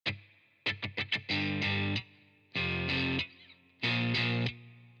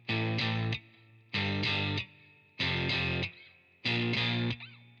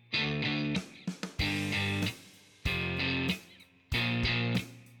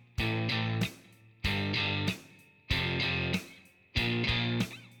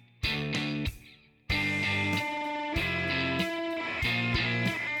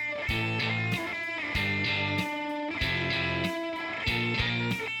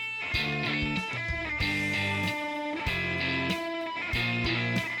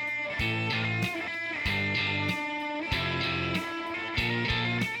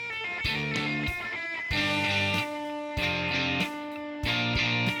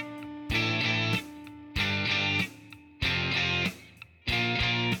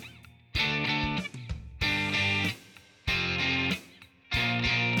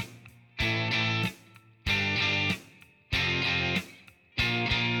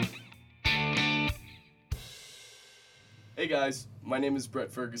Hey guys, my name is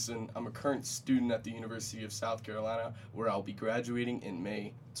Brett Ferguson. I'm a current student at the University of South Carolina, where I'll be graduating in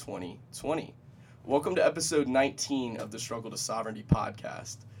May 2020. Welcome to episode 19 of the Struggle to Sovereignty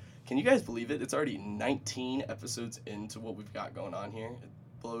podcast. Can you guys believe it? It's already 19 episodes into what we've got going on here. It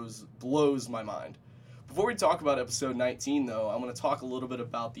blows my mind. Before we talk about episode 19, though, I'm going to talk a little bit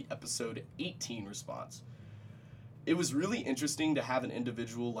about the episode 18 response. It was really interesting to have an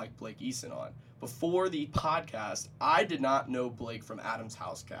individual like Blake Eason on. Before the podcast, I did not know Blake from Adam's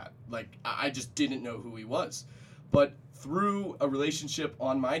House Cat. I just didn't know who he was. But through a relationship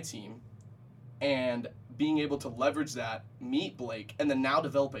on my team and being able to leverage that, meet Blake, and then now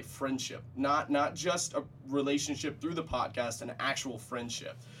develop a friendship. Not just a relationship through the podcast, an actual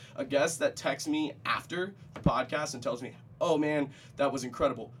friendship. A guest that texts me after the podcast and tells me, oh man, that was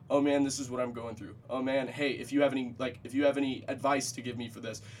incredible. Oh man, this is what I'm going through. Oh man, hey, if you have any advice to give me for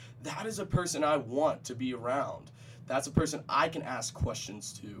this, that is a person I want to be around. That's a person I can ask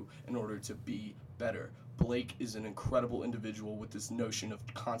questions to in order to be better. Blake is an incredible individual with this notion of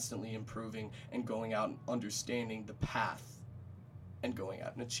constantly improving and going out and understanding the path and going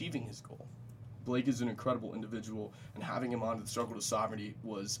out and achieving his goal. Blake is an incredible individual, and having him on the Struggle to Sovereignty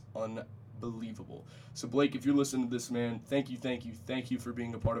was unbelievable. So Blake, if you're listening to this, man, thank you for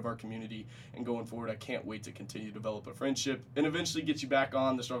being a part of our community, and going forward, I can't wait to continue to develop a friendship and eventually get you back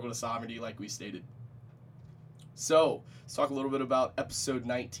on the Struggle to Sovereignty like we stated. So let's talk a little bit about episode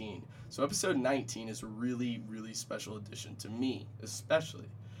 19. So episode 19 is a really, really special edition to me,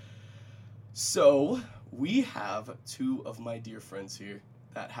 especially. So we have two of my dear friends here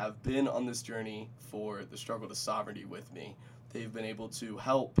that have been on this journey for the Struggle to Sovereignty with me. They've been able to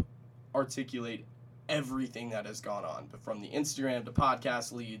help articulate everything that has gone on, but from the Instagram to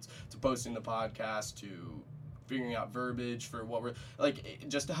podcast leads to posting the podcast to figuring out verbiage for what we're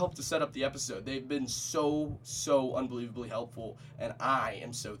just to help to set up the episode. They've been so unbelievably helpful, and I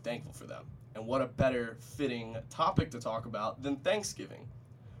am so thankful for them. And what a better fitting topic to talk about than Thanksgiving.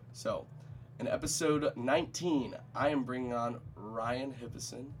 So in episode 19, I am bringing on Ryan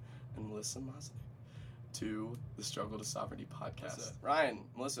Hippison and Melissa Mosnick to the Struggle to Sovereignty podcast. Ryan,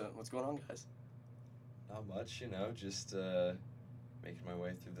 Melissa, what's going on, guys? Not much, just making my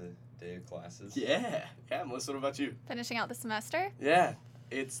way through the day of classes. Yeah, Melissa, what about you? Finishing out the semester? Yeah,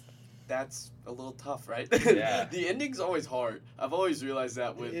 that's a little tough, right? Yeah. The ending's always hard. I've always realized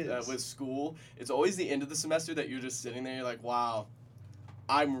that with school. It's always the end of the semester that you're just sitting there, you're like, wow,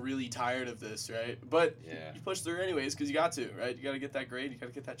 I'm really tired of this, right? But you push through anyways because you got to, right? You got to get that grade. You got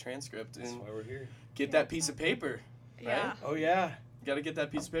to get that transcript. That's why we're here. Get that piece of paper, right? Yeah. Oh, yeah. You got to get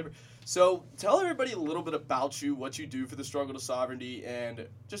that piece of paper. So tell everybody a little bit about you, what you do for the Struggle to Sovereignty, and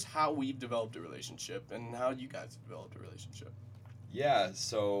just how we've developed a relationship and how you guys have developed a relationship. Yeah,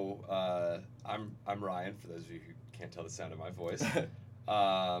 so I'm Ryan, for those of you who can't tell the sound of my voice.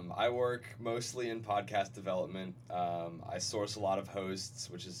 I work mostly in podcast development. I source a lot of hosts,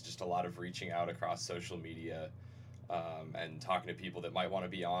 which is just a lot of reaching out across social media and talking to people that might want to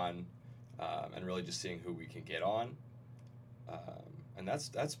be on and really just seeing who we can get on. And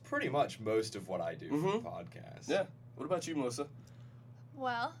that's pretty much most of what I do for the podcast. Yeah. What about you, Melissa?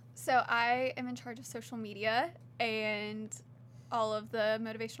 Well, so I am in charge of social media and all of the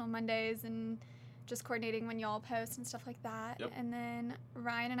Motivational Mondays and just coordinating when y'all post and stuff like that. Yep. And then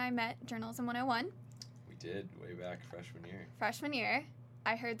Ryan and I met Journalism 101. We did way back freshman year.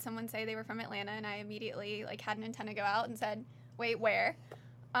 I heard someone say they were from Atlanta, and I immediately had an antenna go out and said, wait, where?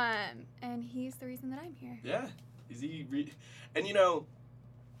 And he's the reason that I'm here. Yeah. And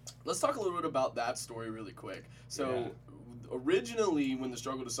let's talk a little bit about that story really quick. So originally when the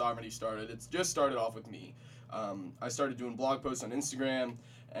Struggle to Sovereignty started, it just started off with me. I started doing blog posts on Instagram,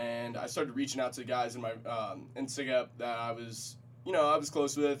 and I started reaching out to guys in my Instagram that I was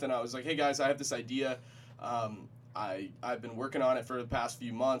close with, and I was like, hey guys, I have this idea. I've been working on it for the past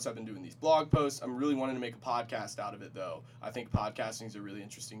few months. I've been doing these blog posts. I'm really wanting to make a podcast out of it, though. I think podcasting is a really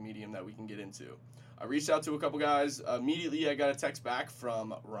interesting medium that we can get into. I reached out to a couple guys. Immediately, I got a text back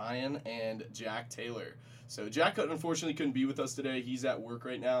from Ryan and Jack Taylor. So Jack, unfortunately, couldn't be with us today. He's at work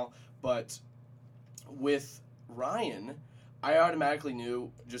right now. But with Ryan, I automatically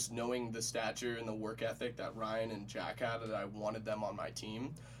knew, just knowing the stature and the work ethic that Ryan and Jack had, that I wanted them on my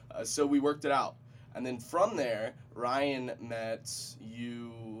team. So we worked it out. And then from there, Ryan met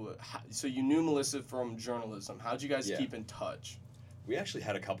you. So you knew Melissa from journalism. How'd you guys keep in touch? We actually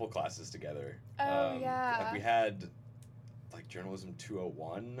had a couple classes together. Oh, yeah. We had, Journalism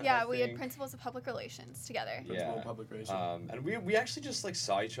 201, Yeah, we had Principles of Public Relations together. Principal of Public Relations. And we actually just,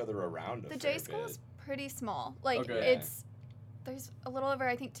 saw each other around The J School is pretty small. There's a little over,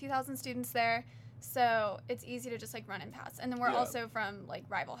 I think, 2,000 students there. So it's easy to just like run and pass. And then we're Yeah. also from like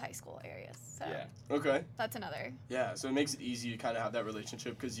rival high school areas. So Yeah. Okay. that's another. Yeah, so it makes it easy to kind of have that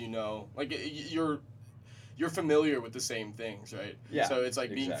relationship because like you're familiar with the same things, right? Yeah, So it's like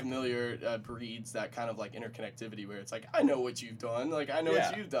being exactly. familiar breeds that kind of like interconnectivity where it's like I know what you've done, like I know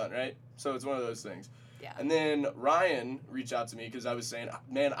what Yeah. you've done, right? So it's one of those things. Yeah. And then Ryan reached out to me because I was saying,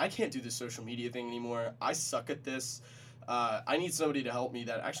 man, I can't do this social media thing anymore. I suck at this. I need somebody to help me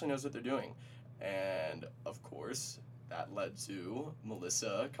that actually knows what they're doing. And of course, that led to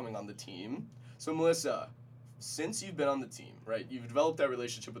Melissa coming on the team. So Melissa, since you've been on the team, right, you've developed that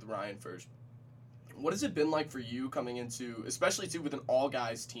relationship with Ryan first. What has it been like for you coming into, especially too with an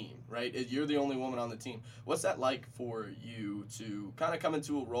all-guys team, right? You're the only woman on the team. What's that like for you to kind of come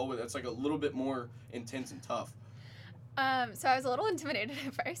into a role where that's like a little bit more intense and tough? So I was a little intimidated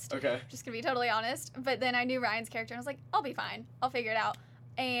at first. Okay. Just gonna be totally honest. But then I knew Ryan's character and I was like, I'll be fine. I'll figure it out.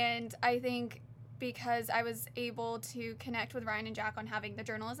 And I think because I was able to connect with Ryan and Jack on having the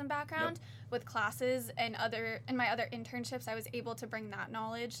journalism background with classes and my other internships, I was able to bring that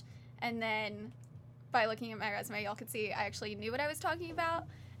knowledge. And then by looking at my resume, y'all could see I actually knew what I was talking about,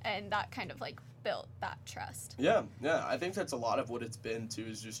 and that kind of like built that trust. Yeah. I think that's a lot of what it's been too,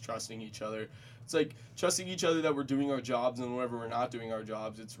 is just trusting each other. It's like trusting each other that we're doing our jobs, and whenever we're not doing our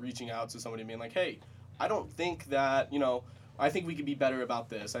jobs, it's reaching out to somebody and being like, hey, I don't think that, I think we could be better about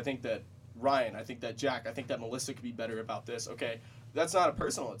this. I think that Ryan, I think that Jack, I think that Melissa could be better about this. Okay, that's not a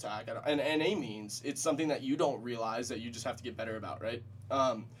personal attack, and any means. It's something that you don't realize that you just have to get better about, right?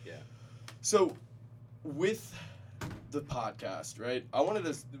 Yeah. So, with the podcast, right, I wanted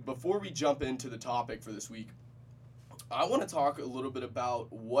to, before we jump into the topic for this week, I want to talk a little bit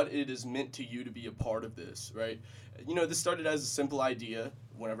about what it is meant to you to be a part of this, right? This started as a simple idea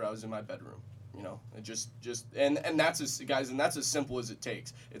whenever I was in my bedroom. And and that's as simple as it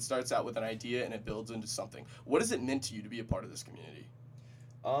takes. It starts out with an idea and it builds into something. What has it meant to you to be a part of this community?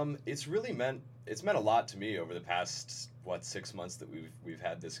 It's meant a lot to me over the past 6 months that we've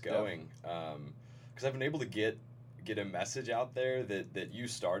had this going. Because I've been able to get a message out there that you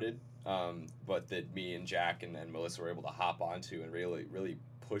started, but that me and Jack and Melissa were able to hop onto and really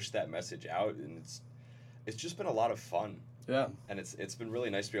push that message out, and it's just been a lot of fun. Yeah. And it's been really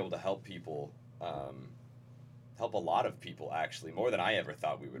nice to be able to help people, help a lot of people actually, more than I ever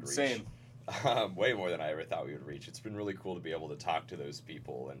thought we would reach. Same. Way more than I ever thought we would reach. It's been really cool to be able to talk to those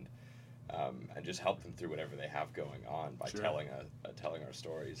people and just help them through whatever they have going on by Sure. telling our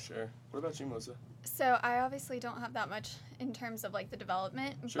stories. Sure. What about you, Melissa? So I obviously don't have that much in terms of like the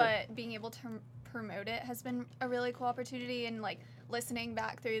development, Sure. but being able to promote it has been a really cool opportunity, and like listening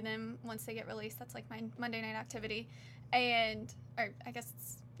back through them once they get released. That's like my Monday night activity, Monday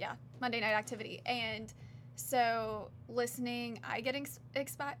night activity. And so listening, I get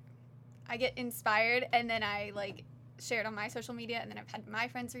inspired, and then I like share it on my social media, and then I've had my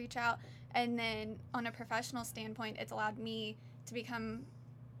friends reach out, and then on a professional standpoint, it's allowed me to become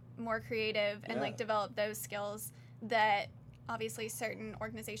more creative and Yeah. like develop those skills that obviously certain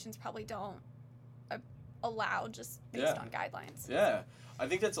organizations probably don't allow just based Yeah. on guidelines. Yeah, I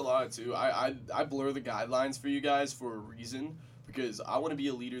think that's a lot too. I blur the guidelines for you guys for a reason, because I want to be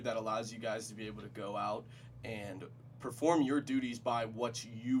a leader that allows you guys to be able to go out and perform your duties by what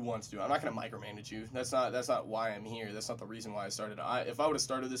you want to do. I'm not going to micromanage you. That's not why I'm here. That's not the reason why I started. If I would have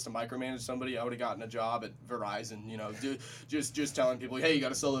started this to micromanage somebody, I would have gotten a job at Verizon. Just telling people, hey, you got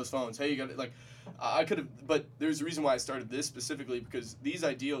to sell those phones. Hey, you got to I could have. But there's a reason why I started this specifically, because these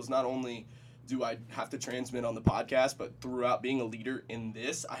ideals, not only do I have to transmit on the podcast, but throughout being a leader in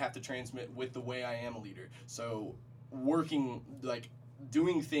this, I have to transmit with the way I am a leader. So working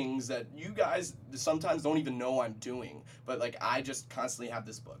doing things that you guys sometimes don't even know I'm doing, but I just constantly have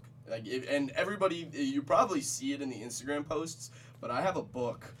this book. And everybody, you probably see it in the Instagram posts, but I have a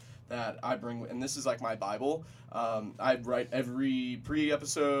book that I bring, and this is like my Bible. I write every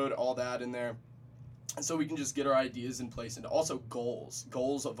pre-episode, all that in there. And so we can just get our ideas in place, and also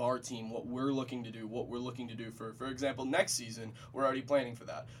goals of our team, what we're looking to do, for example, next season. We're already planning for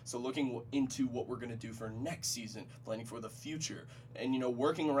that. So looking into what we're going to do for next season, planning for the future, and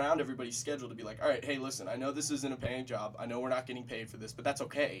working around everybody's schedule to be like, all right, hey, listen, I know this isn't a paying job. I know we're not getting paid for this, but that's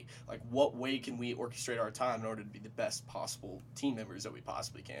okay. What way can we orchestrate our time in order to be the best possible team members that we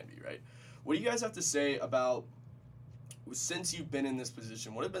possibly can be, right? What do you guys have to say about, since you've been in this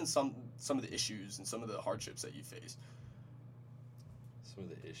position, what have been some of the issues and some of the hardships that you faced? Some of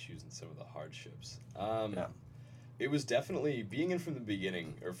the issues and some of the hardships. Yeah. It was definitely, being in from the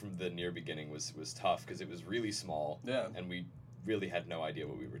beginning, or from the near beginning, was tough, because it was really small. Yeah. And we really had no idea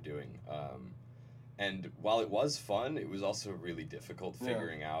what we were doing. And while it was fun, it was also really difficult Yeah.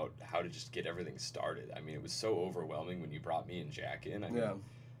 figuring out how to just get everything started. I mean, it was so overwhelming when you brought me and Jack in. I mean,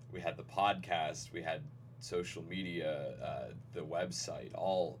 we had the podcast, we had social media, the website,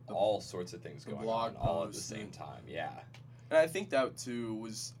 all sorts of things the going blog on all at the posts same and- time. Yeah. And I think that too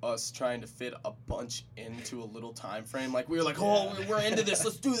was us trying to fit a bunch into a little time frame. Like we were like, oh, we're into this.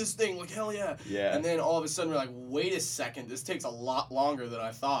 Let's do this thing. Like hell yeah. Yeah. And then all of a sudden we're like, wait a second. This takes a lot longer than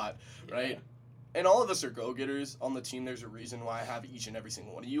I thought, Yeah. right? And all of us are go-getters on the team. There's a reason why I have each and every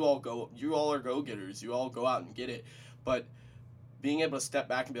single one. You all are go-getters. You all go out and get it. But being able to step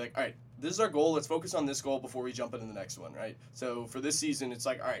back and be like, all right, this is our goal. Let's focus on this goal before we jump into the next one, right? So for this season, it's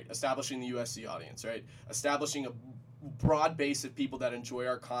like, all right, establishing the USC audience, right? Establishing a broad base of people that enjoy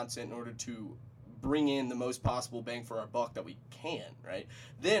our content in order to bring in the most possible bang for our buck that we can, right?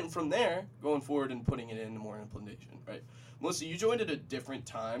 Then from there, going forward and putting it into more implementation, right? Melissa, you joined at a different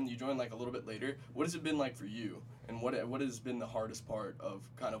time. You joined like a little bit later. What has it been like for you? And what has been the hardest part of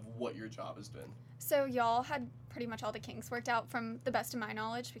kind of what your job has been? So y'all had pretty much all the kinks worked out from the best of my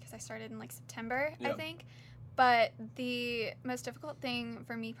knowledge because I started in like September, I Yeah. think. But the most difficult thing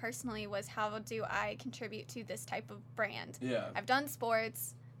for me personally was how do I contribute to this type of brand? Yeah. I've done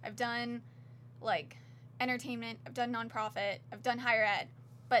sports, I've done like entertainment, I've done nonprofit, I've done higher ed,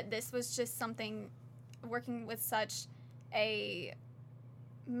 but this was just something working with such a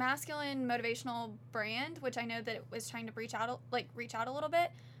masculine motivational brand, which I know that it was trying to reach out a little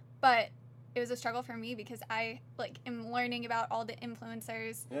bit, but it was a struggle for me because I am learning about all the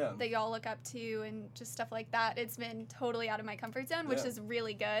influencers Yeah. that y'all look up to and just stuff like that. It's been totally out of my comfort zone, which Yeah. is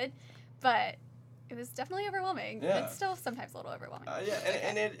really good, but it was definitely overwhelming. Yeah. It's still sometimes a little overwhelming. Yeah,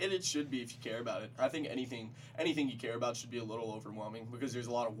 and it should be if you care about it. I think anything you care about should be a little overwhelming because there's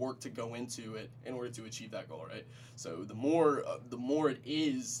a lot of work to go into it in order to achieve that goal, right? So the more it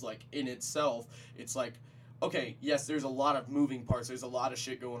is like in itself, it's like, okay, yes, there's a lot of moving parts. There's a lot of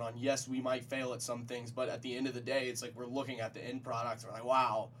shit going on. Yes, we might fail at some things, but at the end of the day, it's like we're looking at the end product and we're like,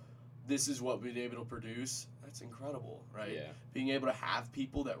 wow, this is what we've been able to produce. That's incredible, right? Yeah. Being able to have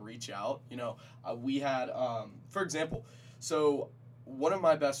people that reach out. You know, we had, for example, so one of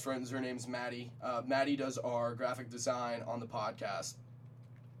my best friends, her name's Maddie. Maddie does our graphic design on the podcast.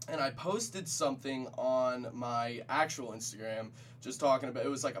 And I posted something on my actual Instagram just talking about, it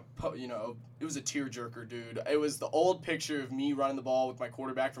was like it was a tearjerker, dude. It was the old picture of me running the ball with my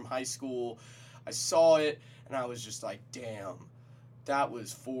quarterback from high school. I saw it and I was just like, damn, that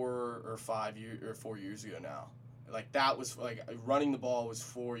was 4 years ago now. Like that was like running the ball was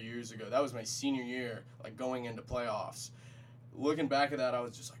 4 years ago. That was my senior year, like going into playoffs. Looking back at that, I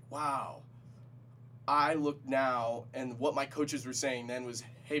was just like, wow. I look now, and what my coaches were saying then was,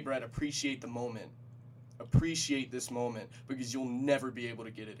 hey, Brett, appreciate the moment. Appreciate this moment because you'll never be able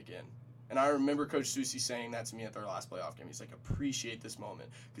to get it again. And I remember Coach Susi saying that to me at their last playoff game. He's like, appreciate this moment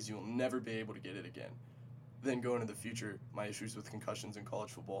because you'll never be able to get it again. Then going into the future, my issues with concussions in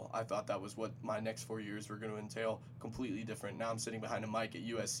college football, I thought that was what my next 4 years were going to entail. Completely different. Now I'm sitting behind a mic at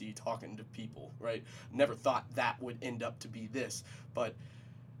USC talking to people, right? Never thought that would end up to be this. But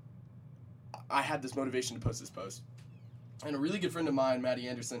I had this motivation to post this post. And a really good friend of mine, Maddie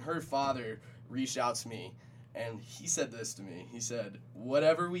Anderson, her father reached out to me, and he said this to me. He said,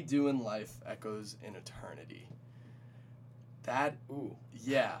 whatever we do in life echoes in eternity. That, ooh,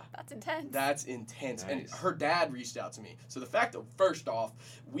 yeah. That's intense. That's intense. And Nice. her dad reached out to me. So the fact that, first off,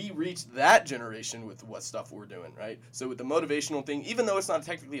 we reached that generation with what stuff we're doing, right? So with the motivational thing, even though it's not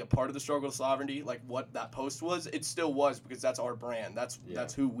technically a part of the struggle to sovereignty, like what that post was, it still was because that's our brand.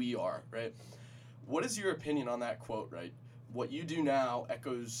 That's who we are, right? What is your opinion on that quote, right? What you do now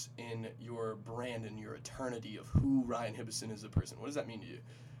echoes in your brand and your eternity of who Ryan Hibison is as a person. What does that mean to you?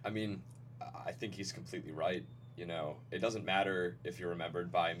 I mean, I think he's completely right. You know, it doesn't matter if you're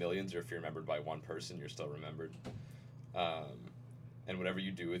remembered by millions or if you're remembered by one person, you're still remembered. And whatever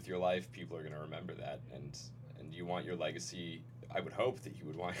you do with your life, people are going to remember that. And you want your legacy, I would hope that you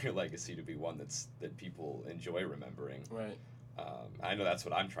would want your legacy to be one that people enjoy remembering. Right. I know that's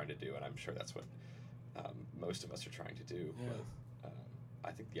what I'm trying to do, and I'm sure that's what most of us are trying to do. Yeah. But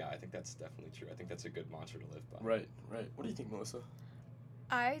I think that's definitely true. I think that's a good mantra to live by. Right. What do you think, Melissa?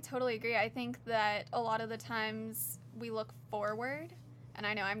 I totally agree. I think that a lot of the times we look forward, and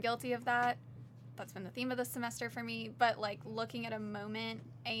I know I'm guilty of that. That's been the theme of the semester for me, but like looking at a moment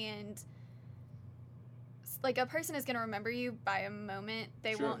and like a person is going to remember you by a moment.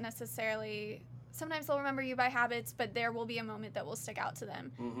 They Sure. won't necessarily, sometimes they'll remember you by habits, but there will be a moment that will stick out to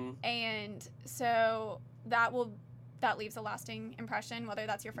them. Mm-hmm. And so that leaves a lasting impression, whether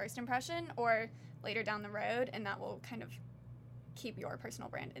that's your first impression or later down the road, and that will kind of keep your personal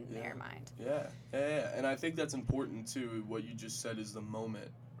brand in their mind. Yeah. And I think that's important too. What you just said is the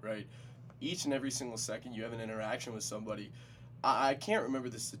moment, right? Each and every single second you have an interaction with somebody. I can't remember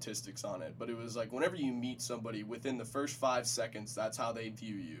the statistics on it, but it was like whenever you meet somebody, within the first 5 seconds, that's how they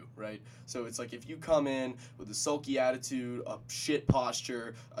view you, right? So it's like if you come in with a sulky attitude, a shit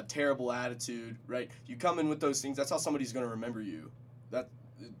posture, a terrible attitude, right? You come in with those things, that's how somebody's going to remember you. That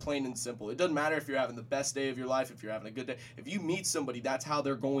plain and simple. It doesn't matter if you're having the best day of your life, if you're having a good day. If you meet somebody, that's how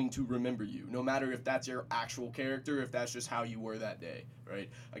they're going to remember you, no matter if that's your actual character, if that's just how you were that day,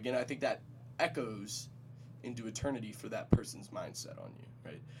 right? Again, I think that echoes into eternity for that person's mindset on you,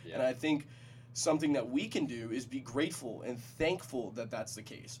 right? Yeah. And I think something that we can do is be grateful and thankful that that's the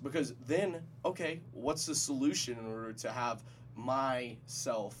case, because then, okay, what's the solution in order to have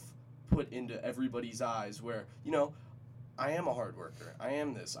myself put into everybody's eyes where, I am a hard worker, I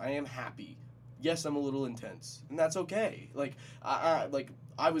am this, I am happy, yes, I'm a little intense, and that's okay. Like,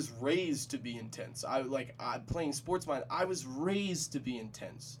 I was raised to be intense. Playing sports mind, I was raised to be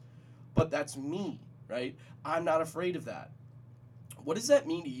intense, but that's me. Right? I'm not afraid of that. What does that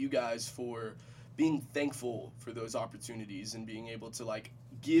mean to you guys for being thankful for those opportunities and being able to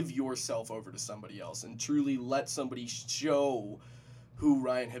give yourself over to somebody else and truly let somebody show who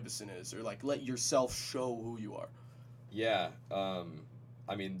Ryan Hibbison is, or let yourself show who you are? Yeah.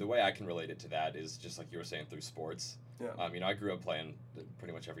 I mean, the way I can relate it to that is just like you were saying, through sports. Yeah. I grew up playing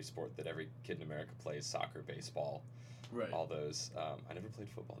pretty much every sport that every kid in America plays: soccer, baseball, right? All those. I never played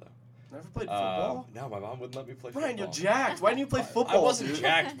football though. Never played football? No, my mom wouldn't let me play Brian, football. you're jacked. Why didn't you play football? I wasn't dude?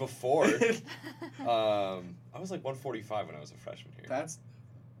 jacked before. I was like 145 when I was a freshman here. That's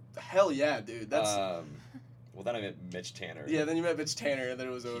hell yeah, dude. That's well, then I met Mitch Tanner. Yeah, then you met Mitch Tanner, and then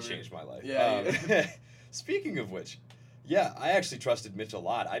it was over. He changed my life. Yeah. Speaking of which, yeah, I actually trusted Mitch a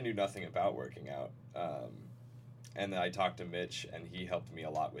lot. I knew nothing about working out. And then I talked to Mitch, and he helped me a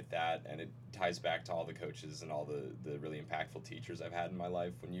lot with that. And it ties back to all the coaches and all the really impactful teachers I've had in my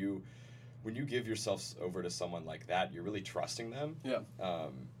life. When you give yourself over to someone like that, you're really trusting them. Yeah.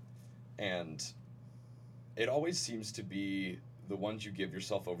 And it always seems to be the ones you give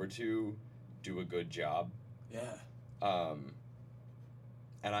yourself over to do a good job. Yeah.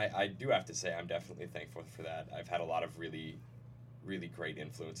 And I do have to say I'm definitely thankful for that. I've had a lot of really, really great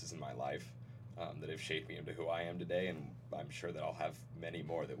influences in my life that have shaped me into who I am today, and I'm sure that I'll have many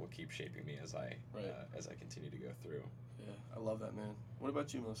more that will keep shaping me as I continue to go through. Yeah, I love that, man. What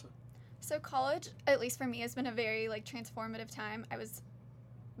about you, Melissa? So college, at least for me, has been a very transformative time. I was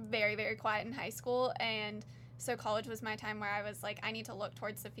very, very quiet in high school, and so college was my time where I was like, I need to look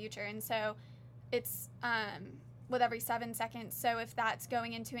towards the future. And so it's with every 7 seconds. So if that's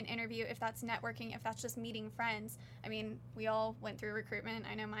going into an interview, if that's networking, if that's just meeting friends, I mean, we all went through recruitment.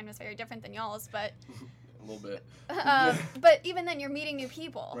 I know mine was very different than y'all's, but a little bit. But even then, you're meeting new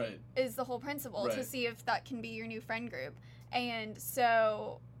people. Right. Is the whole principle, right. To see if that can be your new friend group. And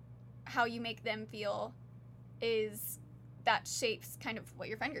so how you make them feel is that shapes kind of what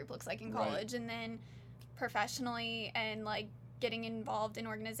your friend group looks like in college. Right. And then professionally and getting involved in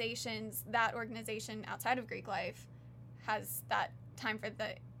organizations, that organization outside of Greek life has that time for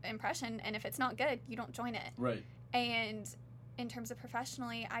the impression, and if it's not good, you don't join it. Right. And in terms of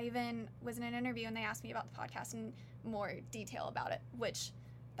professionally, I even was in an interview and they asked me about the podcast in more detail about it, which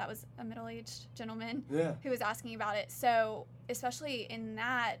that was a middle-aged gentleman who was asking about it. So especially in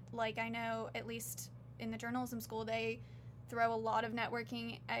that, I know at least in the journalism school, they throw a lot of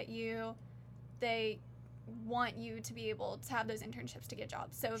networking at you. They want you to be able to have those internships to get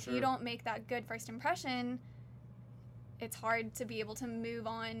jobs. So if you don't make that good first impression, it's hard to be able to move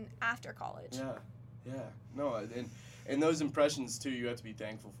on after college. Yeah. No, and those impressions too, you have to be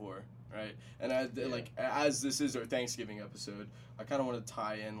thankful for, right? And as this is our Thanksgiving episode, I kind of want to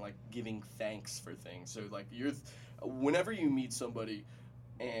tie in giving thanks for things. So whenever you meet somebody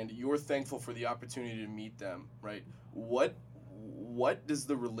and you're thankful for the opportunity to meet them, right? What does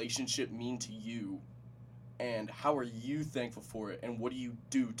the relationship mean to you? And how are you thankful for it? And what do you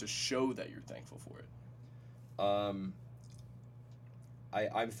do to show that you're thankful for it?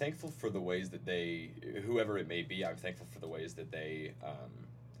 I'm thankful for the ways that they, whoever it may be, I'm thankful for the ways that they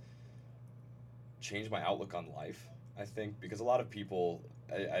change my outlook on life, I think. Because a lot of people,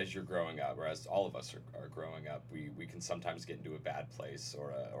 as you're growing up, or as all of us are growing up, we can sometimes get into a bad place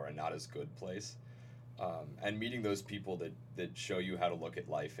or a not as good place. And meeting those people that show you how to look at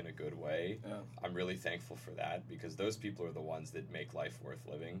life in a good way, I'm really thankful for that, because those people are the ones that make life worth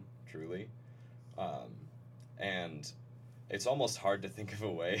living, truly. And it's almost hard to think of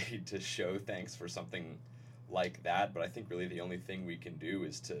a way to show thanks for something like that, but I think really the only thing we can do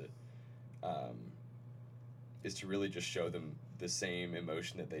is to is to really just show them the same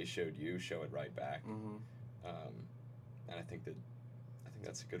emotion that they showed you, show it right back. Mm-hmm. And I think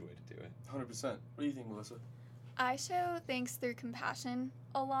that's a good way to do it. 100%. What do you think, Melissa? I show thanks through compassion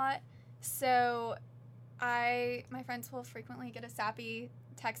a lot. So my friends will frequently get a sappy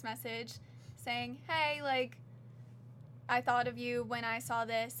text message saying, hey, like, I thought of you when I saw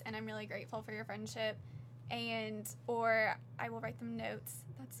this, and I'm really grateful for your friendship. Or I will write them notes.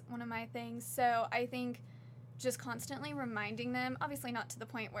 That's one of my things. So I think just constantly reminding them, obviously not to the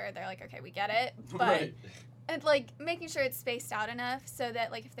point where they're like, okay, we get it, but Right. and like making sure it's spaced out enough so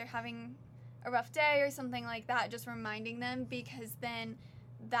that like if they're having a rough day or something like that, just reminding them, because then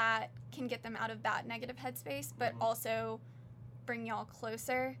that can get them out of that negative headspace, but also bring y'all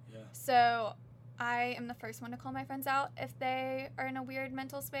closer. Yeah. So I am the first one to call my friends out if they are in a weird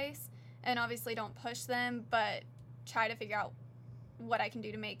mental space, and obviously don't push them, but try to figure out what I can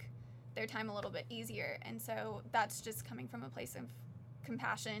do to make their time a little bit easier. And so that's just coming from a place of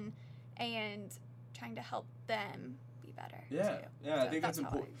compassion and trying to help them be better. Yeah, too. yeah, So I think that's how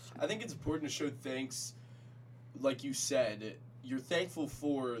important. show. I think it's important to show thanks, like you said. You're thankful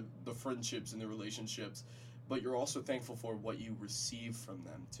for the friendships and the relationships, but you're also thankful for what you receive from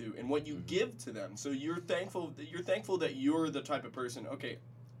them too, and what you give to them. So you're thankful that you're the type of person. Okay,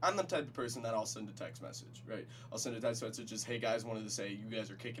 I'm the type of person that I'll send a text message, right? I'll send a text message just, hey guys, wanted to say you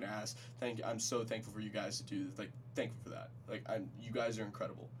guys are kicking ass. I'm so thankful for you guys to do this. Like, thankful for that. Like, you guys are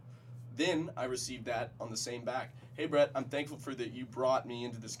incredible. Then I received that on the same back. Hey Brett, I'm thankful for that you brought me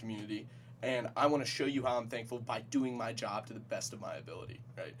into this community, and I want to show you how I'm thankful by doing my job to the best of my ability,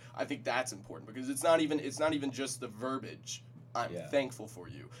 right? I think that's important, because it's not even just the verbiage. I'm thankful for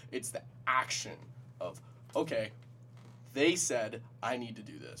you. It's the action of, okay, they said I need to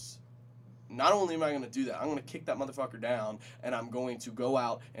do this. Not only am I going to do that, I'm going to kick that motherfucker down, and I'm going to go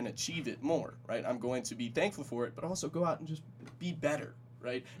out and achieve it more, right? I'm going to be thankful for it, but also go out and just be better,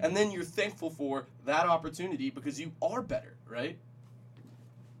 right? And then you're thankful for that opportunity because you are better, right?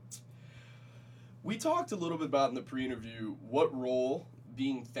 We talked a little bit about in the pre-interview what role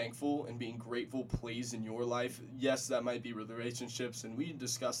being thankful and being grateful plays in your life. Yes, that might be with relationships, and we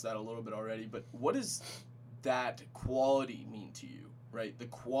discussed that a little bit already, but what does that quality mean to you, right? The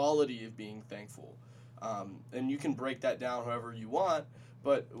quality of being thankful. And you can break that down however you want,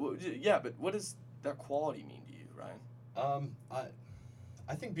 but what does that quality mean to you, Ryan?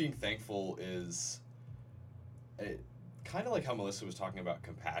 I think being thankful is kind of like how Melissa was talking about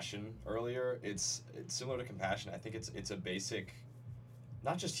compassion earlier. It's similar to compassion. I think it's a basic,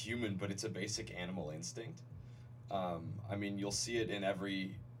 not just human, but it's a basic animal instinct. I mean, you'll see it in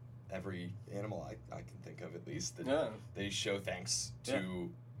every animal I can think of, at least, that they show thanks to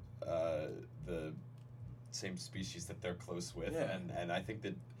the same species that they're close with, and I think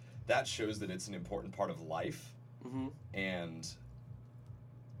that shows that it's an important part of life. And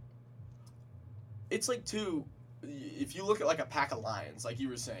it's like, too, if you look at like a pack of lions, like you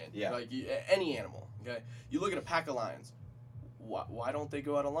were saying, like any animal, okay, you look at a pack of lions, why don't they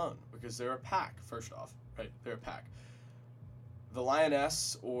go out alone? Because they're a pack, first off, right? They're a pack. The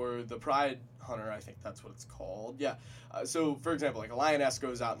lioness, or the pride hunter, I think that's what it's called. Yeah. So, for example, like a lioness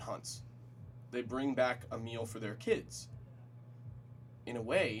goes out and hunts. They bring back a meal for their kids. In a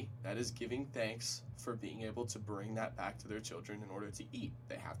way, that is giving thanks for being able to bring that back to their children in order to eat.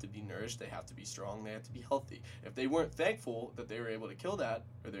 They have to be nourished, they have to be strong, they have to be healthy. If they weren't thankful that they were able to kill that,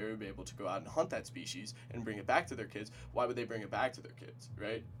 or they were able to go out and hunt that species and bring it back to their kids, why would they bring it back to their kids,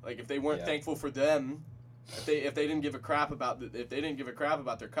 right? Like, if they weren't thankful for them, if they didn't give a crap about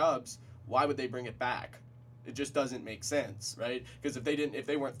their cubs, why would they bring it back? It just doesn't make sense, right? Because if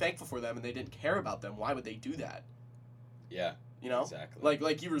they weren't thankful for them and they didn't care about them, why would they do that? Yeah. You know, exactly.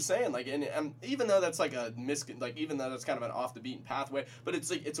 Like you were saying, like, and even though that's like even though that's kind of an off the beaten pathway, but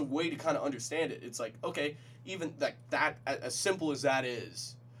it's like, it's a way to kind of understand it. It's like, okay, even like that, as simple as that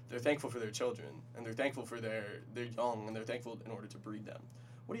is, they're thankful for their children, and they're thankful for their young, and they're thankful in order to breed them.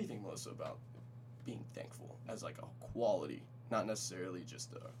 What do you think, Melissa, about being thankful as like a quality, not necessarily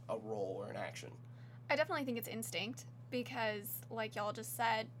just a role or an action? I definitely think it's instinct, because like y'all just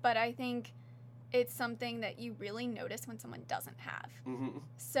said, but I think it's something that you really notice when someone doesn't have. Mm-hmm.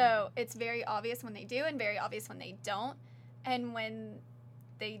 So it's very obvious when they do and very obvious when they don't. And when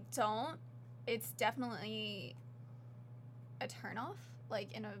they don't, it's definitely a turnoff,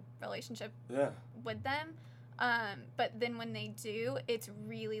 like in a relationship with them. But then when they do, it's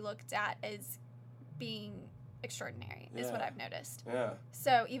really looked at as being extraordinary, is what I've noticed. Yeah.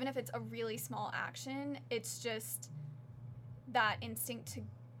 So even if it's a really small action, it's just that instinct to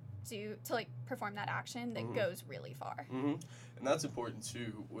perform that action that goes really far. Mm-hmm. And that's important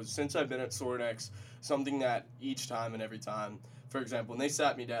too. Was since I've been at Sorinex, something that each time and every time, for example, when they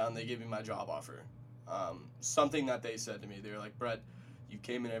sat me down, they gave me my job offer. Something that they said to me, they were like, Brett, you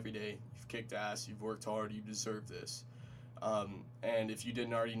came in every day, you've kicked ass, you've worked hard, you deserve this. And if you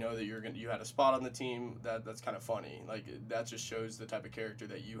didn't already know that you had a spot on the team, that's kind of funny. Like, that just shows the type of character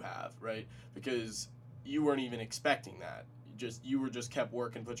that you have, right? Because you weren't even expecting that. You were just kept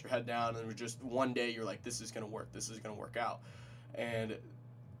working, put your head down, and it was just one day you're like, this is going to work, this is going to work out. And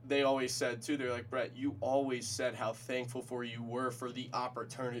they always said, too, they're like, Brett, you always said how thankful for you were for the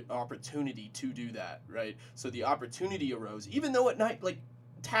opportunity to do that, right? So the opportunity arose, even though at night, like,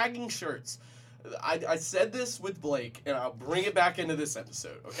 tagging shirts. I said this with Blake, and I'll bring it back into this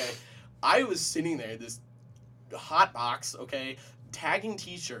episode, okay? I was sitting there, this hot box, okay, tagging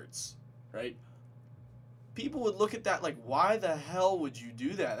T-shirts, right? People would look at that like, why the hell would you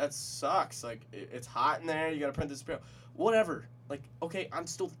do that? That sucks. Like, it's hot in there, you gotta print this bill. Whatever. Like, okay, I'm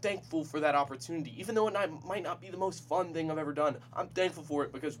still thankful for that opportunity. Even though it might not be the most fun thing I've ever done, I'm thankful for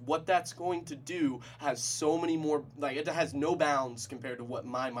it because what that's going to do has so many more, like, it has no bounds compared to what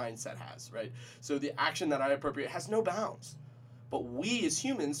my mindset has, right? So the action that I appropriate has no bounds. But we as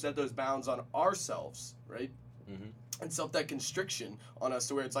humans set those bounds on ourselves, right? Mm-hmm. And set that constriction on us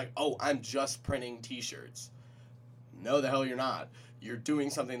to where it's like, oh, I'm just printing T-shirts. No, the hell you're not. You're doing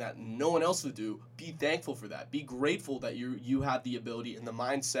something that no one else would do. Be thankful for that. Be grateful that you have the ability and the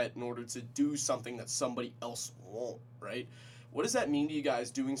mindset in order to do something that somebody else won't, right? What does that mean to you guys,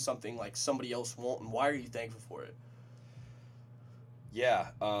 doing something like somebody else won't, and why are you thankful for it? Yeah,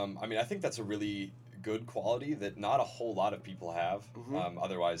 I mean, I think that's a really good quality that not a whole lot of people have. Mm-hmm.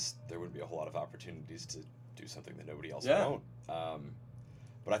 Otherwise, there wouldn't be a whole lot of opportunities to do something that nobody else won't.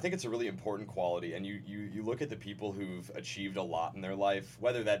 But I think it's a really important quality, and you look at the people who've achieved a lot in their life,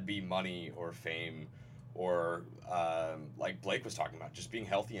 whether that be money or fame or, like Blake was talking about, just being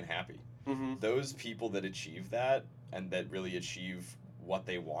healthy and happy. Mm-hmm. Those people that achieve that and that really achieve what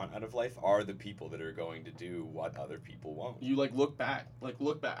they want out of life are the people that are going to do what other people won't. You, look back.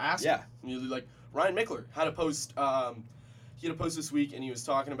 Ask yeah. him. You, Ryan Mickler had a post, he had a post this week, and he was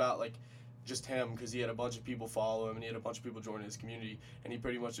talking about, just him, because he had a bunch of people follow him and he had a bunch of people join his community, and he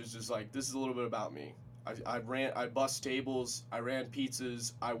pretty much was just like, this is a little bit about me. I bust tables, I ran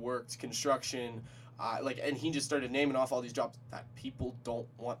pizzas, I worked construction, and he just started naming off all these jobs that people don't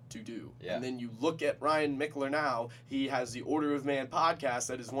want to do. Yeah. And then you look at Ryan Mickler now, he has the Order of Man podcast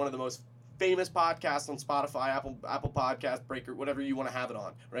that is one of the most famous podcasts on Spotify, Apple Podcast, Breaker, whatever you want to have it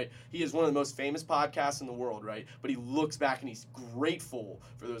on, right? He is one of the most famous podcasts in the world, right? But he looks back and he's grateful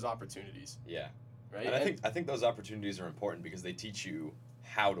for those opportunities. Yeah. Right? And I think those opportunities are important because they teach you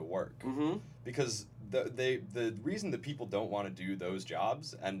how to work. Mm-hmm. Because the reason that people don't want to do those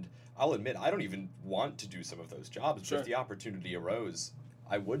jobs, and I'll admit I don't even want to do some of those jobs, sure. But if the opportunity arose,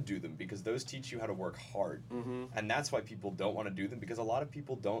 I would do them because those teach you how to work hard. Mm-hmm. And that's why people don't want to do them, because a lot of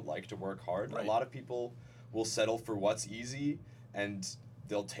people don't like to work hard. Right. A lot of people will settle for what's easy and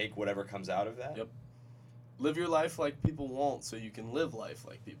they'll take whatever comes out of that. Yep. Live your life like people won't so you can live life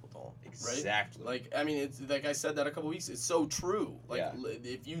like people don't. Exactly. Right? It's like I said that a couple weeks. It's so true. Yeah.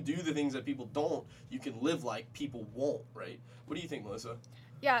 If you do the things that people don't, you can live like people won't, right? What do you think, Melissa?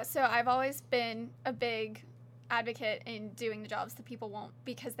 Yeah, so I've always been a big advocate in doing the jobs that people won't,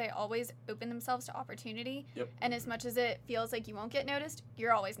 because they always open themselves to opportunity. Yep. And as much as it feels like you won't get noticed,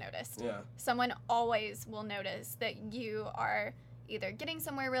 you're always noticed. Yeah. Someone always will notice that you are either getting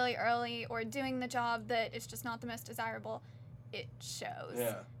somewhere really early or doing the job that is just not the most desirable. It shows.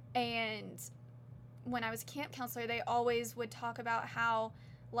 Yeah. And when I was a camp counselor, they always would talk about how,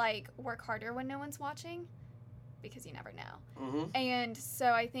 work harder when no one's watching, because you never know. Mm-hmm. And so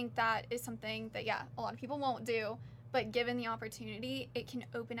I think that is something that, a lot of people won't do, but given the opportunity, it can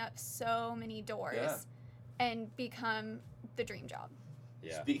open up so many doors and become the dream job.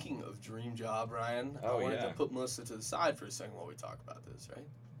 Yeah. Speaking of dream job, Ryan, I wanted to put Melissa to the side for a second while we talk about this, right?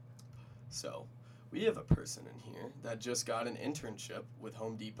 So, we have a person in here that just got an internship with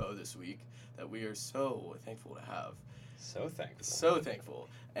Home Depot this week that we are so thankful to have. So thankful. So thankful.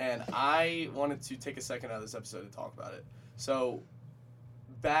 And I wanted to take a second out of this episode to talk about it. So,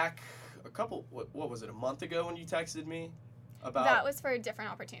 back what was it, a month ago when you texted me about... That was for a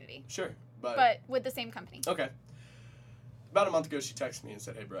different opportunity. Sure, but with the same company. Okay. About a month ago, she texted me and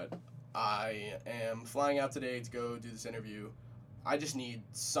said, hey, Brett, I am flying out today to go do this interview. I just need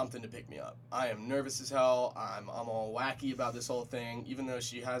something to pick me up. I am nervous as hell. I'm all wacky about this whole thing, even though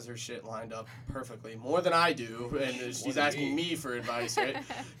she has her shit lined up perfectly, more than I do, and she's asking me for advice, right?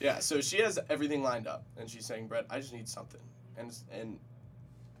 Yeah, so she has everything lined up, and she's saying, Brett, I just need something. And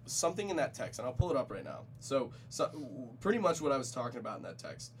something in that text, and I'll pull it up right now. So pretty much what I was talking about in that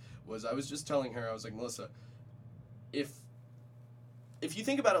text was I was just telling her, I was like, Melissa, if you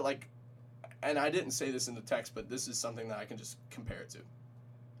think about it like, and I didn't say this in the text, but this is something that I can just compare it to.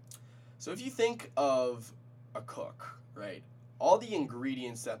 So if you think of a cook, right? All the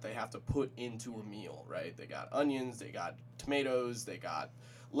ingredients that they have to put into a meal, right? They got onions, they got tomatoes, they got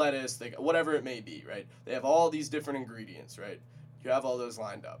lettuce, they got whatever it may be, right? They have all these different ingredients, right? You have all those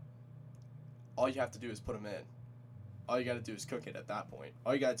lined up. All you have to do is put them in. All you got to do is cook it at that point.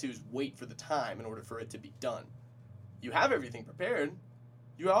 All you got to do is wait for the time in order for it to be done. You have everything prepared.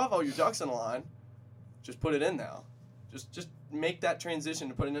 You have all your ducks in a line. Just put it in now. Just make that transition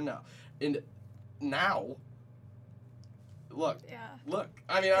to put it in now. And now, look.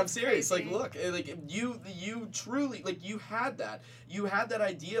 I mean, I'm serious. Crazy. Like, you truly, like, you had that. You had that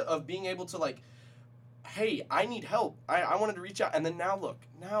idea of being able to, like, hey, I need help. I wanted to reach out. And then now, look.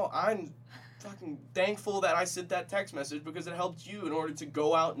 Now I'm fucking thankful that I sent that text message because it helped you in order to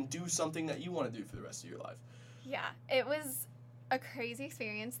go out and do something that you want to do for the rest of your life. Yeah, it was a crazy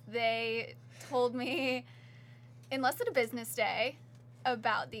experience. They told me in less than a business day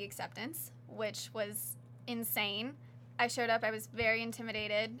about the acceptance, which was insane. I showed up, I was very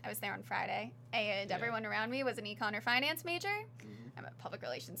intimidated. I was there on Friday, and everyone around me was an econ or finance major. I'm a public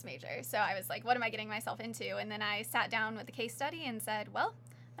relations major, so I was like, what am I getting myself into? And then I sat down with the case study and said, well,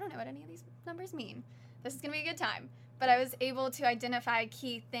 I don't know what any of these numbers mean. This is going to be a good time. But I was able to identify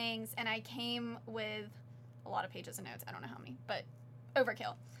key things, and I came with a lot of pages of notes. I don't know how many, but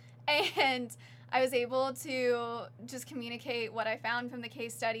overkill. And I was able to just communicate what I found from the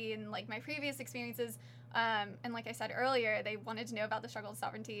case study and like my previous experiences. And like I said earlier, they wanted to know about the struggle of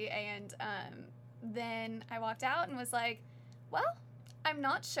sovereignty. And then I walked out and was like, well, I'm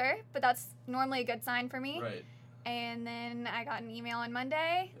not sure, but that's normally a good sign for me. Right. And then I got an email on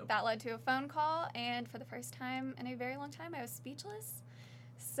Monday. Yep. That led to a phone call. And for the first time in a very long time, I was speechless.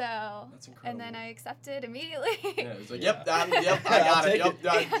 So, that's incredible. And then I accepted immediately. Yeah, it's like, yep, I got it.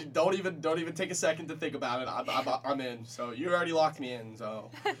 Yep, don't even take a second to think about it. I'm in. So you already locked me in.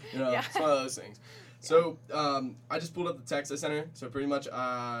 So, yeah. It's one of those things. So I just pulled up the text I sent her. So pretty much,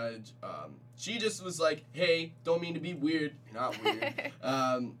 she just was like, hey, don't mean to be weird. You're not weird.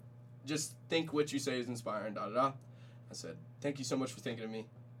 Just think what you say is inspiring. Da da da. I said, thank you so much for thinking of me.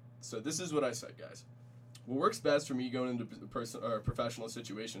 So this is what I said, guys. What works best for me going into a professional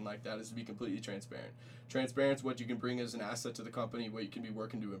situation like that is to be completely transparent. Transparent is what you can bring as an asset to the company, what you can be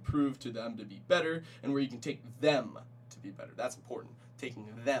working to improve to them to be better, and where you can take them to be better. That's important. Taking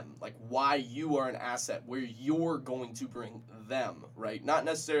them, like why you are an asset, where you're going to bring them, right? Not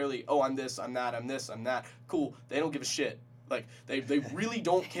necessarily, oh, I'm this, I'm that, I'm this, I'm that. Cool. They don't give a shit. Like they really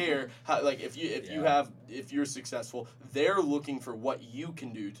don't care how, like if you're successful, they're looking for what you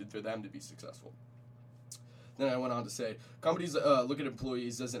can do for them to be successful. Then I went on to say, companies look at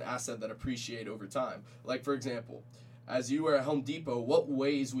employees as an asset that appreciate over time. Like, for example, as you are at Home Depot, what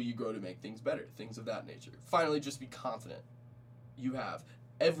ways will you grow to make things better? Things of that nature. Finally, just be confident. You have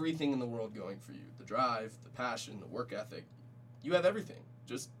everything in the world going for you. The drive, the passion, the work ethic. You have everything.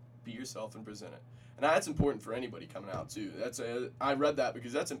 Just be yourself and present it. And that's important for anybody coming out, too. I read that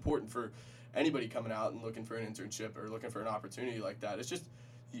because that's important for anybody coming out and looking for an internship or looking for an opportunity like that. It's just,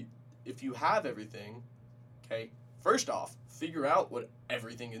 if you have everything... Okay, first off, figure out what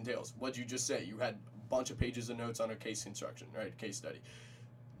everything entails. What'd you just say? You had a bunch of pages of notes on a case construction, right? Case study.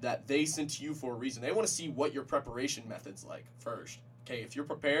 That they sent to you for a reason. They want to see what your preparation method's like first. Okay, if you're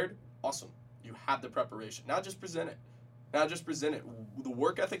prepared, awesome. You have the preparation. Now just present it. The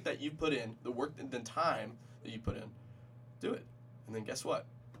work ethic that you put in, the time that you put in, do it. And then guess what?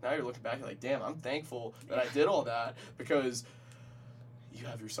 Now you're looking back, you're like, damn, I'm thankful that I did all that because you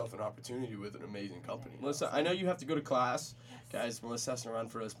have yourself an opportunity with an amazing company. Melissa, I know you have to go to class. Yes. Guys, Melissa has to run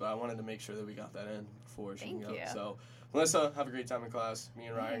for us, but I wanted to make sure that we got that in before she can go. Thank you. So, Melissa, have a great time in class. Me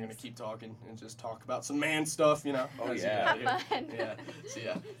and Ryan are going to keep talking and just talk about some man stuff, you know. Oh, yeah. Have fun. Yeah. See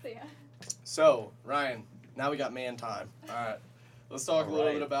ya. See ya. So, Ryan, now we got man time. All right. Let's talk a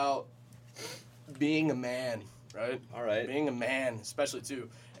little bit about being a man, right? All right. Being a man, especially too.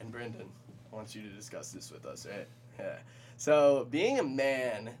 And Brendan, I want you to discuss this with us, right? Yeah. So, being a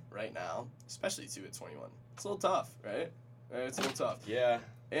man right now, especially too at 21, it's a little tough, right? It's a little tough. Yeah.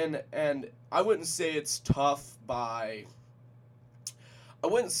 And I wouldn't say it's tough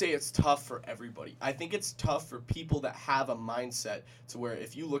for everybody. I think it's tough for people that have a mindset to where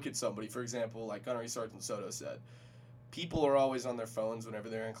if you look at somebody, for example, like Gunnery Sergeant Soto said, people are always on their phones whenever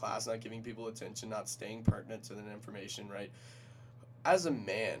they're in class, not giving people attention, not staying pertinent to the information, right? As a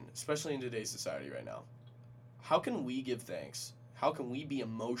man, especially in today's society right now, how can we give thanks? how can we be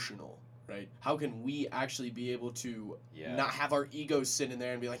emotional, right? How can we actually be able to Yeah. not have our egos sitting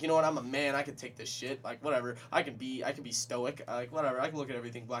there and be like, you know what, I'm a man, I can take this shit, like whatever. I can be stoic, like whatever. I can look at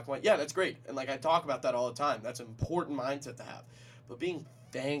everything black and white. Yeah, that's great, and like I talk about that all the time. That's an important mindset to have. But being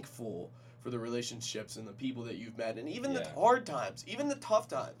thankful for the relationships and the people that you've met, and even the Yeah. hard times, even the tough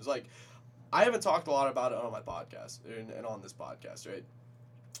times. Like, I haven't talked a lot about it on my podcast and on this podcast, right?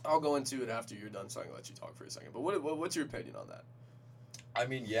 I'll go into it after you're done, so I can let you talk for a second. But what's your opinion on that? I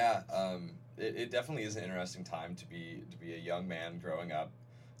mean, yeah, it definitely is an interesting time to be a young man growing up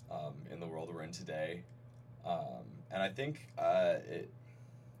in the world we're in today, and I think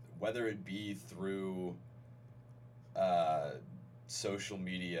whether it be through social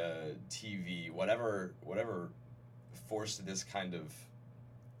media, TV, whatever forced this kind of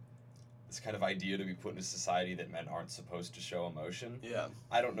idea to be put into society that men aren't supposed to show emotion. Yeah.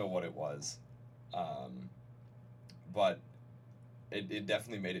 I don't know what it was, but it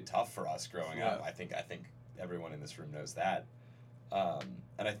definitely made it tough for us growing up. I think everyone in this room knows that,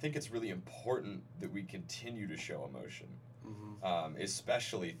 and I think it's really important that we continue to show emotion,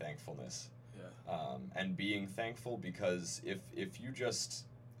 especially thankfulness. Yeah. And being thankful, because if you just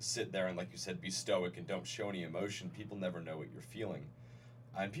sit there and, like you said, be stoic and don't show any emotion, people never know what you're feeling.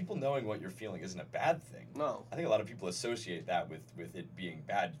 And people knowing what you're feeling isn't a bad thing. No. I think a lot of people associate that with it being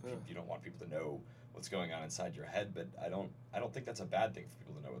bad. Yeah. You don't want people to know what's going on inside your head, but I don't think that's a bad thing for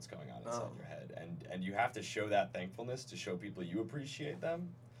people to know what's going on inside your head. And you have to show that thankfulness to show people you appreciate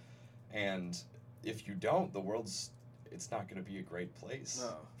them. And if you don't, it's not going to be a great place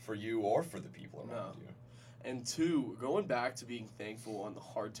for you or for the people around you. And two, going back to being thankful on the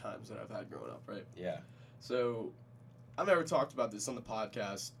hard times that I've had growing up, right? Yeah. So, I've never talked about this on the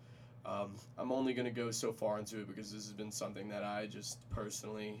podcast. I'm only going to go so far into it because this has been something that I just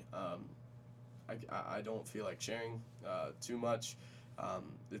personally, I don't feel like sharing too much.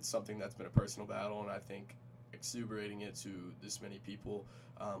 It's something that's been a personal battle, and I think exuberating it to this many people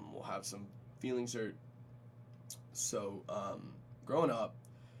will have some feelings hurt. So, growing up,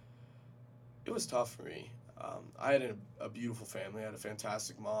 it was tough for me. I had a beautiful family. I had a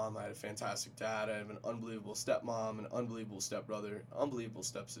fantastic mom. I had a fantastic dad. I have an unbelievable stepmom, an unbelievable stepbrother, unbelievable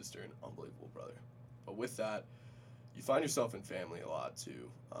stepsister, and an unbelievable brother. But with that, you find yourself in family a lot too.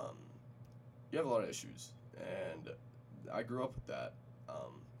 You have a lot of issues, and I grew up with that.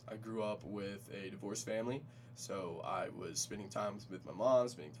 I grew up with a divorced family, so I was spending time with my mom,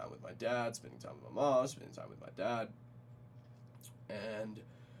 spending time with my dad, spending time with my mom, spending time with my dad, and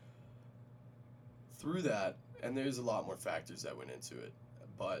through that, and there's a lot more factors that went into it,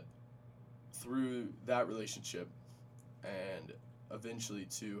 but through that relationship and eventually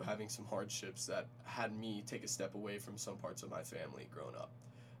to having some hardships that had me take a step away from some parts of my family growing up,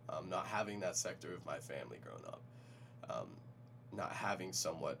 not having that sector of my family growing up, not having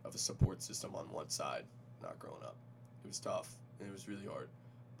somewhat of a support system on one side, not growing up. It was tough, and it was really hard.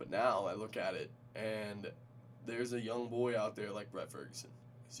 But now I look at it, and there's a young boy out there like Brett Ferguson.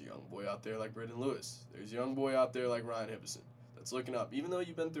 There's a young boy out there like Brendan Lewis. There's a young boy out there like Ryan Hibison that's looking up. Even though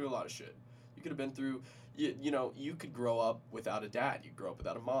you've been through a lot of shit. You could have been through, you could grow up without a dad. You could grow up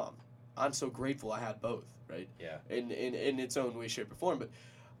without a mom. I'm so grateful I had both, right? Yeah. In its own way, shape, or form. But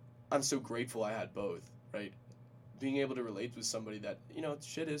I'm so grateful I had both, right? Being able to relate with somebody that,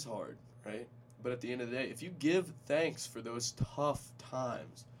 shit is hard, right? But at the end of the day, if you give thanks for those tough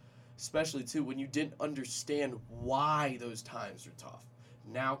times, especially too when you didn't understand why those times are tough,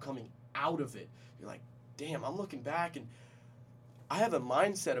 now coming out of it, you're like, damn, I'm looking back and I have a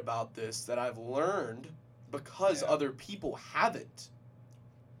mindset about this that I've learned because other people haven't.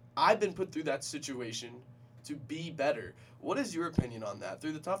 I've been put through that situation to be better. What is your opinion on that?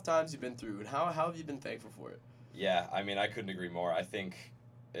 Through the tough times you've been through, and how have you been thankful for it? Yeah, I mean, I couldn't agree more. I think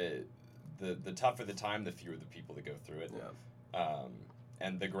the tougher the time, the fewer the people that go through it. Yeah.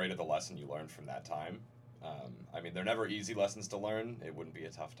 And the greater the lesson you learn from that time. I mean, they're never easy lessons to learn. It wouldn't be a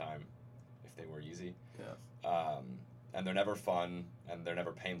tough time if they were easy. Yeah. And they're never fun, and they're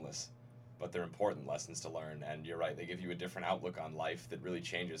never painless. But they're important lessons to learn, and you're right, they give you a different outlook on life that really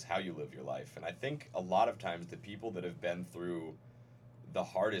changes how you live your life. And I think a lot of times the people that have been through the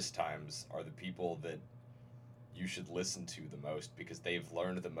hardest times are the people that you should listen to the most, because they've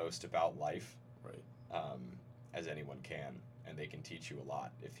learned the most about life, right? As anyone can, and they can teach you a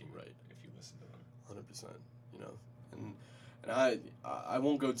lot if you right. if you listen to them. 100%. And I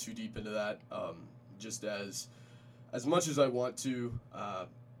won't go too deep into that. Just as much as I want to,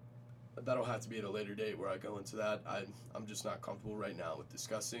 that'll have to be at a later date where I go into that. I'm just not comfortable right now with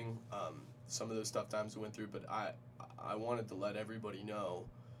discussing some of those tough times I went through. But I wanted to let everybody know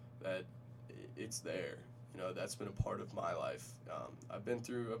that it's there. That's been a part of my life. I've been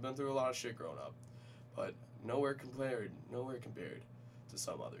through a lot of shit growing up, but nowhere compared to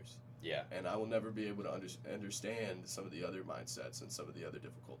some others. Yeah. And I will never be able to understand some of the other mindsets and some of the other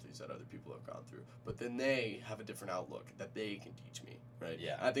difficulties that other people have gone through. But then they have a different outlook that they can teach me, right?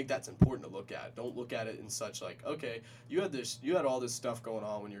 Yeah. I think that's important to look at. Don't look at it in such like, okay, you had all this stuff going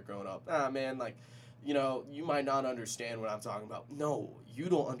on when you're growing up. Man, like, you might not understand what I'm talking about. No, you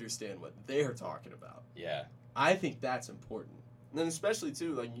don't understand what they're talking about. Yeah. I think that's important. And then especially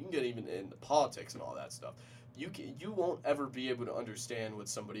too, like you can get even into politics and all that stuff. You won't ever be able to understand what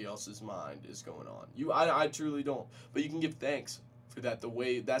somebody else's mind is going on. I truly don't. But you can give thanks for that.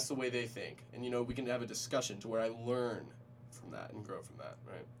 That's the way they think, and we can have a discussion to where I learn from that and grow from that.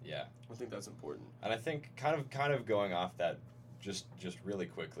 Right? Yeah. I think that's important. And I think kind of going off that, just really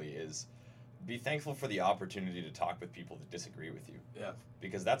quickly is, be thankful for the opportunity to talk with people that disagree with you. Yeah.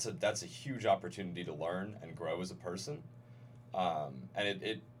 Because that's a huge opportunity to learn and grow as a person.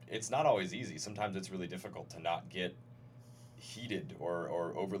 And it's not always easy. Sometimes it's really difficult to not get heated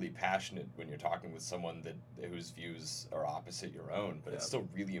or overly passionate when you're talking with someone whose views are opposite your own. But it's still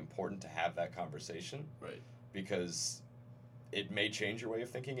really important to have that conversation. Right. Because it may change your way of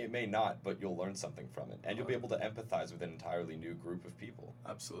thinking, it may not, but you'll learn something from it. And you'll be able to empathize with an entirely new group of people.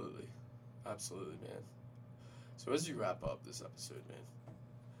 Absolutely. Absolutely, man. So as you wrap up this episode, man,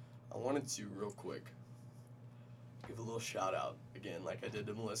 I wanted to real quick give a little shout out again, like I did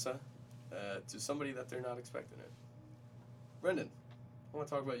to Melissa, to somebody that they're not expecting it. Brendan, I want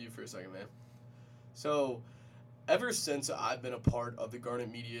to talk about you for a second, man. So, ever since I've been a part of the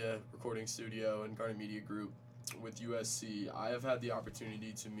Garnet Media recording studio and Garnet Media Group with USC, I have had the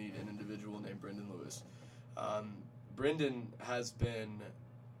opportunity to meet an individual named Brendan Lewis. Brendan has been,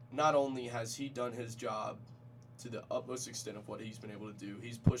 not only has he done his job to the utmost extent of what he's been able to do,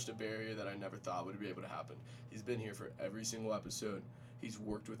 he's pushed a barrier that I never thought would be able to happen. He's been here for every single episode. He's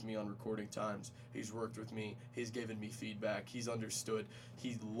worked with me on recording times. He's worked with me. He's given me feedback. He's understood.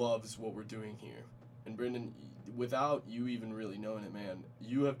 He loves what we're doing here. And Brendan, without you even really knowing it, man,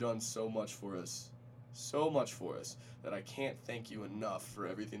 you have done so much for us, that I can't thank you enough for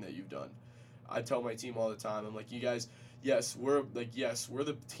everything that you've done. I tell my team all the time, I'm like, you guys, yes, we're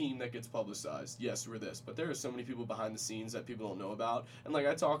the team that gets publicized. Yes, we're this. But there are so many people behind the scenes that people don't know about. And, like,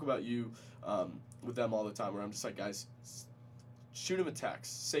 I talk about you with them all the time where I'm just like, guys, shoot them a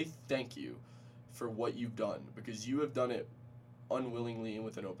text. Say thank you for what you've done, because you have done it unwillingly and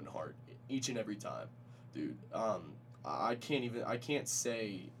with an open heart each and every time. Dude, I can't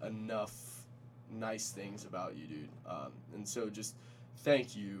say enough nice things about you, dude. And so just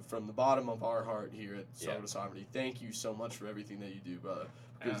thank you from the bottom of our heart here at Struggle to Sovereignty. Thank you so much for everything that you do, brother.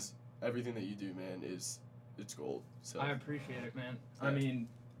 Because everything that you do, man, it's gold. So I appreciate it, man. Yeah. I mean,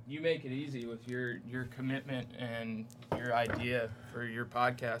 you make it easy with your commitment and your idea for your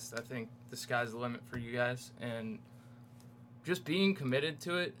podcast. I think the sky's the limit for you guys, and just being committed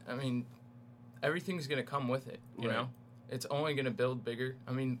to it. I mean, everything's gonna come with it. You know, it's only gonna build bigger.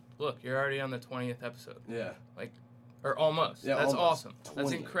 I mean, look, you're already on the 20th episode. Yeah. Or almost. Yeah, that's almost. awesome. 20.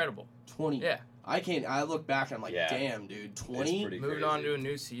 That's incredible. 20. Yeah. I look back and I'm like, damn, dude, 20? Pretty Moving crazy. on to a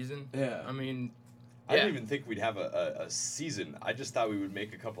new season. Yeah. I mean, I didn't even think we'd have a season. I just thought we would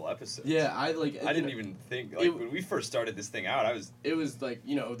make a couple episodes. Yeah, I didn't even think, when we first started this thing out, it was like,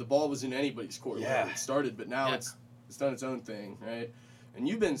 the ball was in anybody's court when it started, but now it's done its own thing, right? And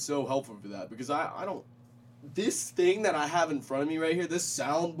you've been so helpful for that, because I don't, this thing that I have in front of me right here, this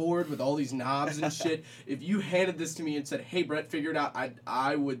soundboard with all these knobs and shit, if you handed this to me and said, hey, Brett, figure it out,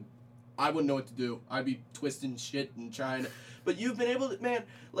 I wouldn't know what to do. I'd be twisting shit and trying to, but you've been able to, man,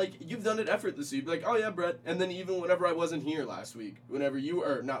 like, you've done it effortlessly. You'd be like, oh yeah, Brett, and then even whenever I wasn't here last week, whenever you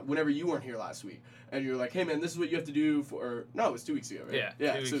weren't here last week, and you're like, hey man, this is what you have to do it was 2 weeks ago, right?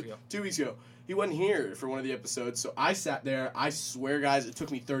 Yeah, 2 weeks ago. 2 weeks ago. He wasn't here for one of the episodes, so I sat there. I swear, guys, it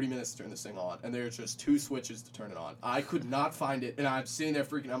took me 30 minutes to turn this thing on, and there's just 2 switches to turn it on. I could not find it, and I'm sitting there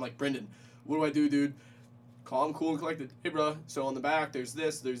freaking. I'm like, Brendan, what do I do, dude? Calm, cool, and collected. Hey, bro, so on the back, there's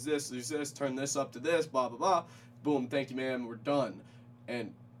this, turn this up to this, blah, blah, blah. Boom, thank you, man, we're done.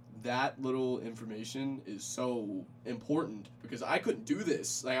 And that little information is so important, because I couldn't do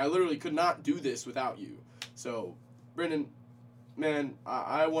this. Like, I literally could not do this without you. So, Brendan, man,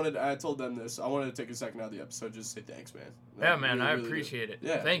 I told them this. I wanted to take a second out of the episode just to say thanks, man. Yeah, man, really, I really appreciate it.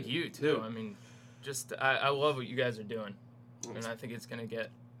 Yeah. Thank you, too. Yeah. I mean, just, I love what you guys are doing. And I think it's going to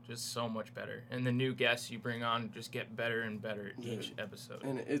get just so much better. And the new guests you bring on just get better and better each episode.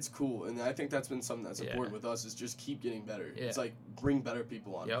 And it's cool. And I think that's been something that's important with us, is just keep getting better. Yeah. It's like, bring better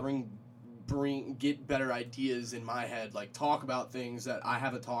people on. Yep. Bring get better ideas in my head, like talk about things that I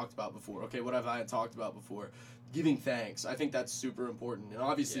haven't talked about before. Okay, what have I talked about before? Giving thanks. I think that's super important. And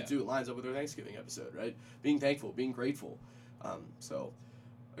obviously, too, it lines up with our Thanksgiving episode, right? Being thankful, being grateful. So,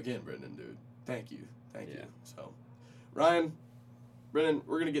 again, Brendan, dude, thank you. Thank you. So, Ryan, Brendan,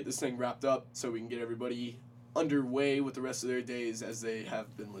 we're going to get this thing wrapped up so we can get everybody underway with the rest of their days as they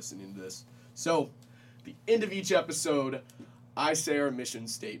have been listening to this. So, the end of each episode, I say our mission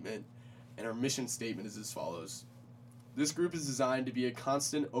statement, and our mission statement is as follows. This group is designed to be a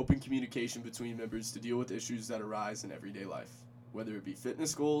constant, open communication between members to deal with issues that arise in everyday life. Whether it be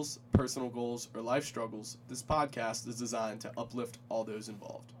fitness goals, personal goals, or life struggles, this podcast is designed to uplift all those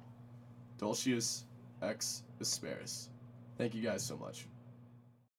involved. Dulcius ex Asperis. Thank you guys so much.